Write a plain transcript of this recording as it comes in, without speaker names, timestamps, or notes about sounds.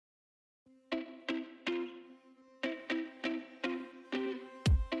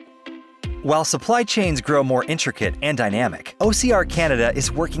While supply chains grow more intricate and dynamic, OCR Canada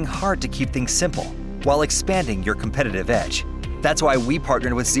is working hard to keep things simple while expanding your competitive edge. That's why we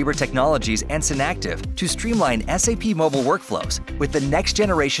partnered with Zebra Technologies and Synactive to streamline SAP mobile workflows with the next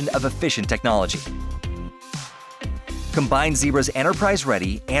generation of efficient technology. Combine Zebra's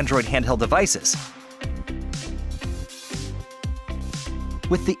enterprise-ready Android handheld devices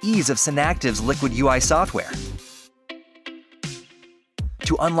with the ease of Synactive's Liquid UI software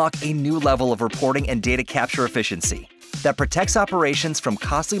to unlock a new level of reporting and data capture efficiency that protects operations from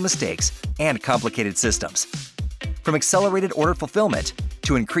costly mistakes and complicated systems. From accelerated order fulfillment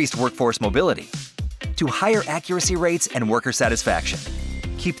to increased workforce mobility to higher accuracy rates and worker satisfaction.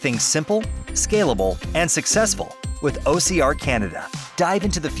 Keep things simple, scalable, and successful with OCR Canada. Dive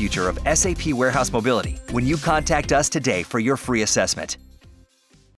into the future of SAP warehouse mobility when you contact us today for your free assessment.